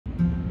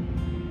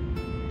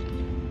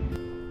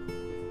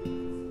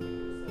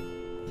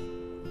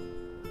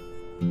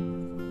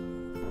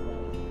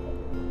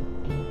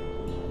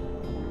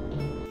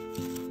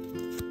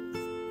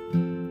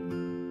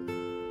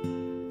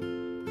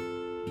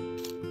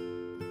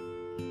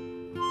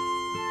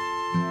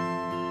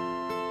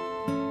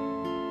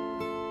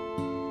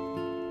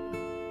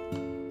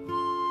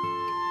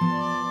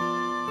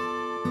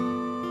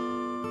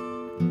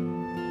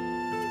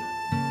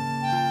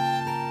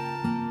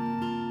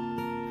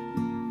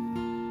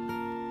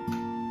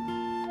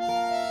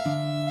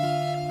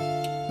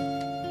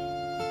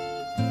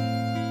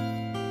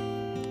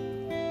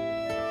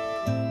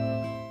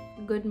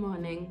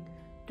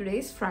today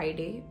is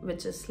Friday,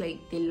 which is like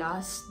the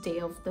last day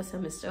of the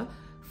semester.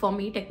 For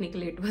me,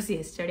 technically it was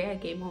yesterday. I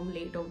came home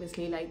late,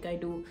 obviously, like I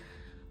do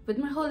with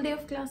my whole day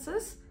of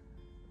classes.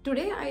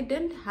 Today I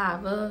didn't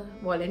have a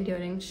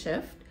volunteering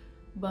shift,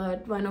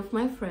 but one of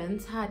my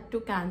friends had to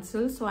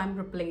cancel, so I'm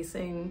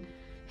replacing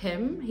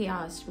him. He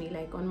asked me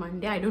like on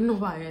Monday. I don't know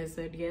why I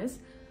said yes.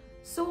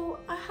 So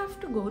I have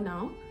to go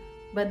now.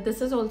 But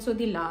this is also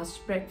the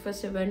last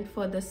breakfast event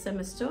for this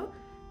semester.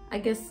 I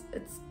guess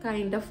it's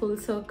kind of full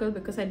circle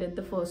because I did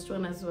the first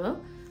one as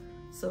well.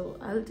 So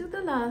I'll do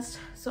the last.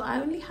 So I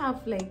only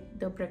have like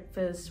the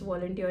breakfast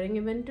volunteering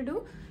event to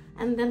do,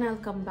 and then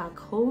I'll come back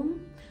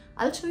home.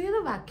 I'll show you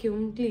the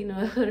vacuum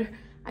cleaner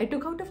I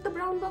took out of the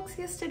brown box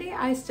yesterday.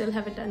 I still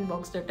haven't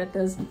unboxed it. It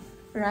is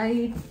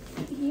right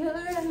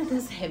here and it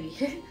is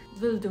heavy.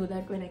 We'll do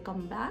that when I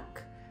come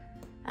back.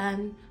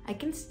 And I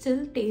can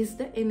still taste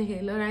the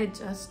inhaler I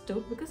just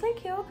took, because like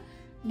here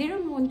they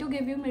don't want to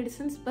give you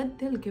medicines, but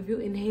they'll give you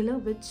inhaler,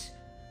 which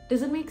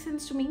doesn't make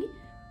sense to me.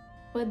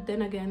 But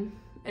then again,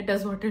 it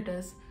is what it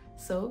is.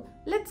 So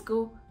let's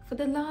go for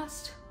the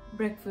last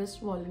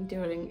breakfast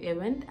volunteering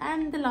event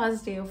and the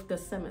last day of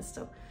this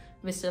semester.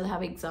 We still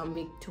have exam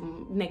week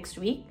next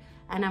week,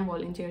 and I'm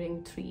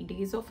volunteering 3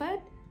 days of it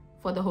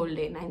for the whole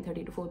day,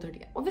 9:30 to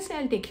 4:30. Obviously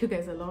I'll take you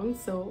guys along,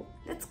 so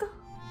let's go.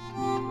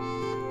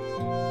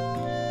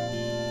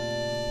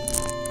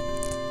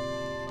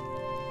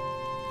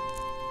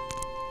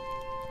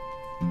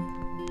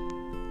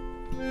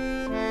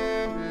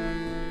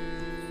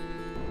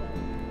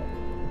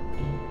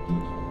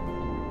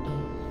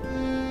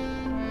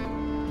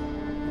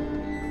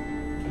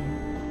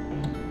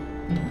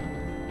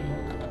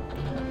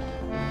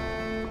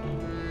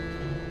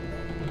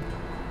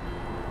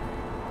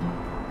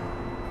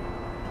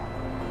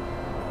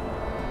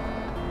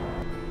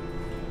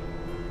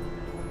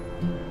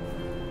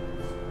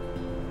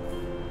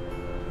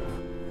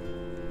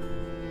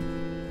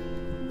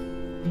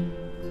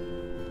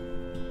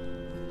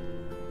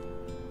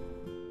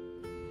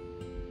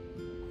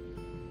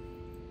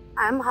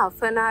 I'm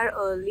half an hour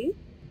early,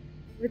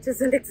 which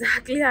isn't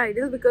exactly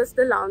ideal because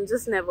the lounge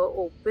is never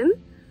open.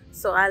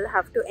 So I'll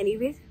have to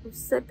anyway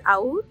sit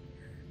out.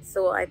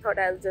 So I thought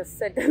I'll just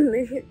sit in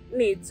the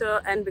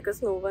nature, and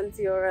because no one's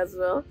here as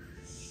well.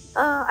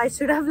 I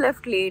should have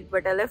left late,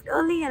 but I left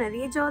early and I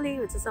reached early,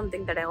 which is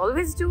something that I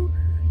always do.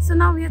 So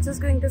now we are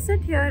just going to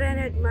sit here and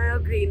admire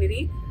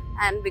greenery.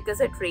 And because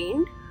it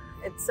rained,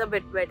 it's a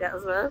bit wet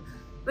as well,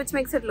 which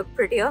makes it look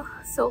prettier.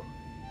 So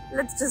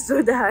let's just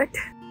do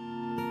that.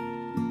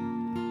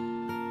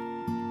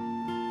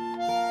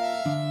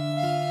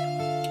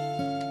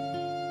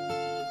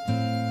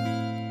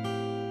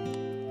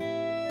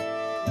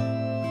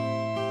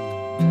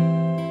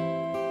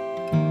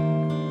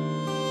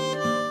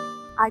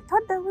 I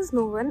thought there was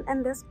no one,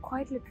 and there's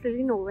quite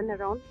literally no one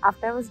around.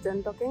 After I was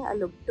done talking, I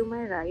looked to my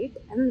right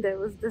and there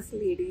was this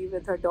lady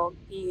with her dog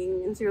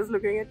peeing, and she was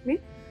looking at me.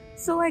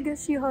 So I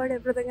guess she heard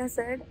everything I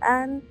said,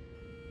 and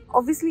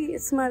obviously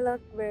it's my luck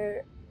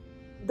where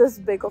this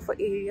big of an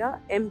area,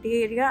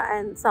 empty area,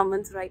 and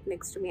someone's right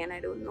next to me and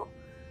I don't know.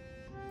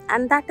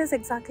 And that is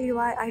exactly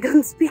why I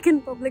don't speak in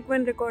public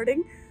when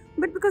recording.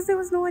 But because there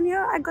was no one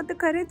here, I got the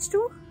courage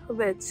to,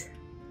 which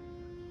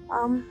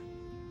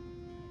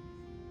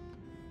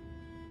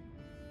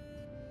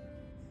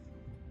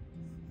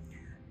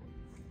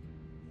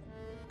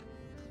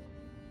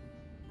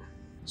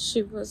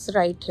she was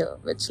right here,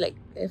 which like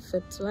if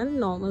it's one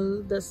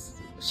normal,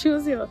 she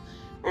was here,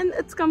 and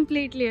it's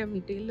completely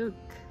empty. Look,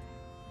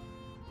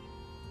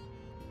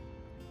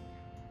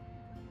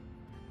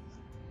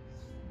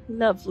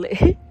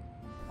 lovely.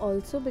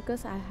 Also,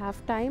 because I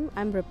have time,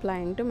 I'm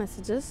replying to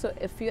messages. So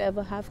if you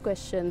ever have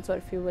questions or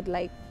if you would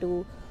like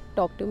to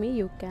talk to me,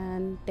 you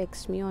can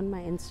text me on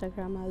my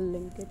Instagram. I'll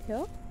link it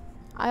here.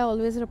 I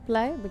always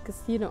reply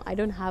because I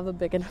don't have a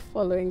big enough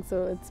following,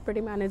 so it's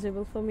pretty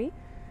manageable for me.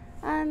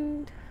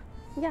 And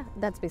yeah,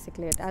 that's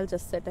basically it. I'll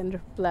just sit and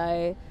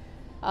reply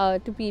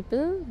to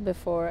people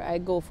before I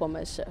go for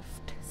my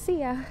shift. See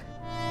ya.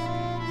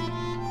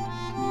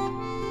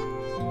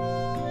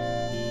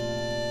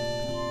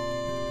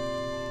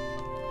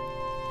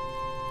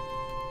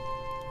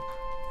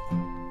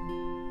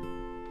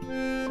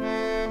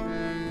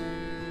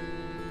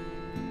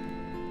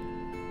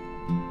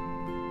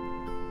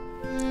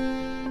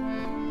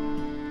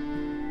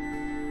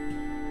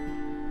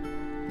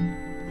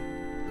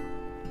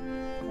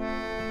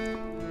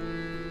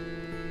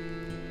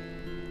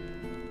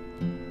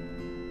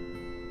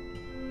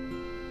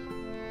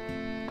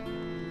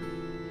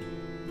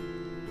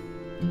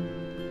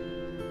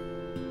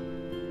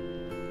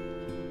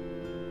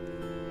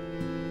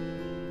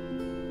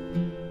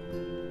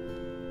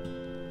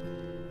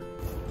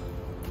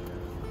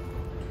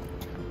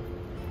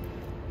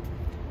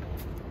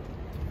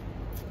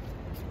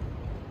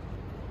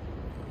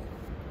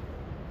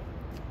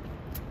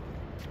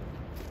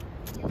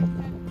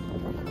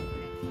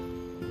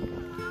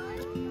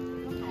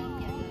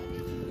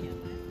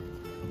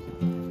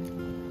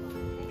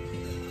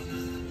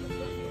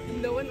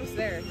 No one was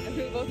there, and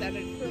we both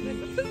ended for a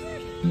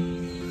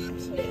minute.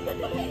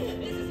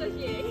 This is so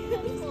cute.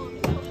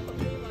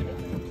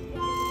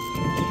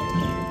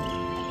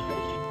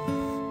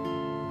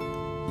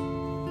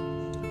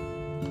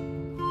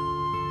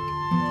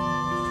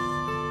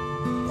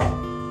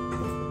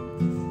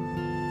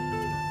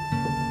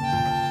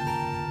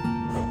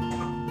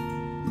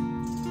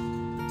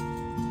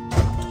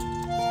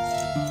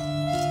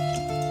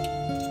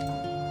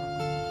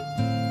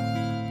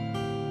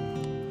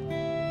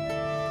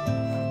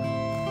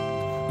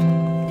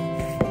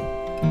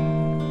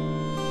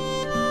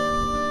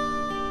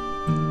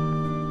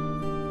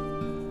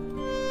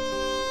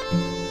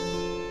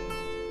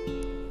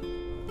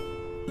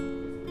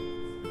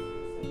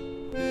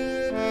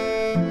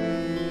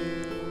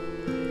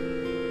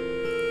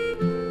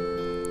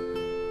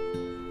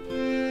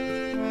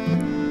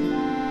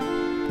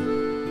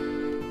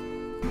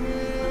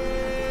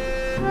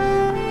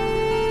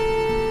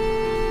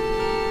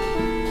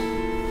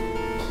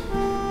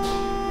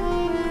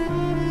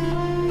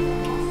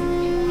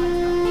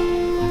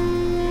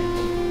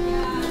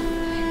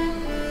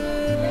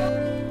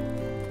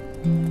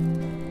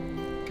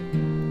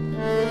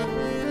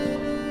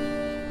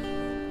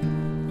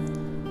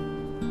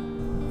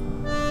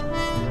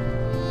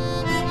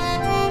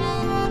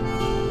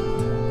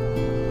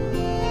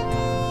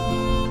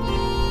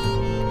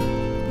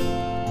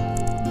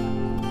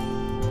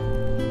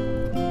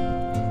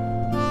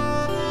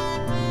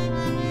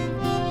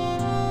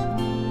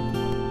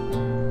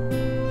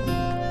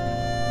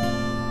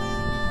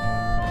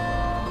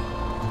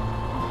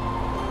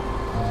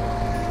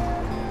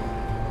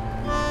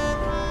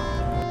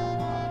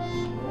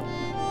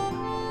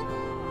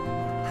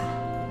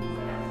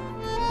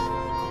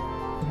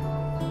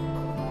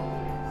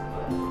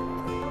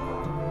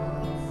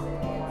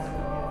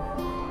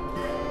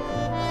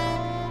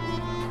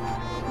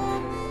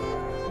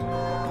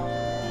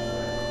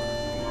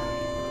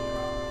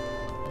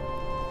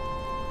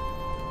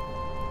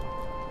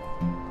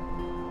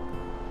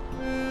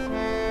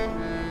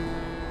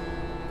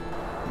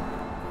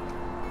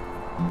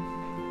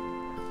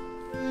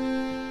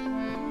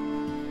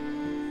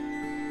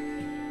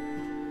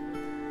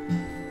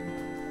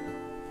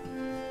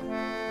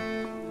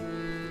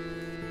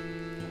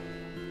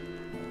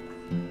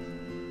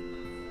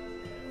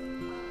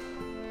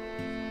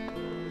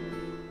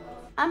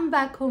 I'm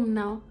back home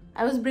now.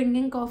 I was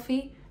bringing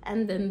coffee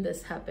and then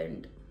this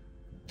happened.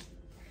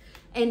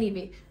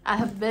 Anyway, I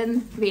have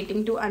been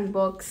waiting to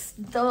unbox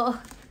the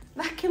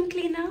vacuum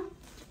cleaner.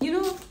 You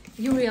know,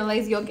 you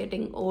realize you're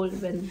getting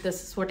old when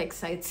this is what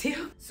excites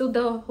you. So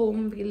the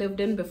home we lived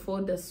in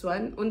before this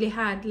one only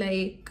had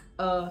like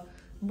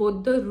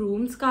both the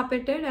rooms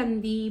carpeted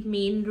and the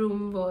main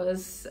room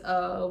was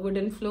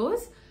wooden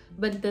floors.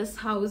 But this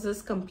house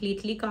is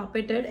completely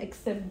carpeted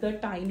except the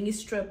tiny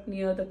strip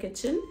near the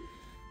kitchen.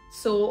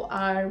 So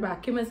our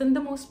vacuum isn't the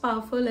most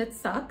powerful, it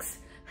sucks.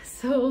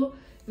 So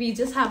we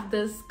just have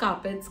this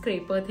carpet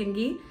scraper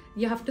thingy.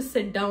 You have to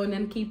sit down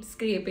and keep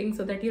scraping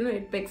so that, you know,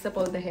 it picks up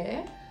all the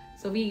hair.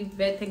 So we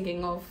were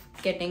thinking of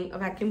getting a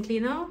vacuum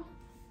cleaner.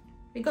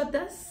 We got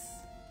this.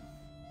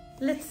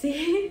 Let's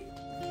see.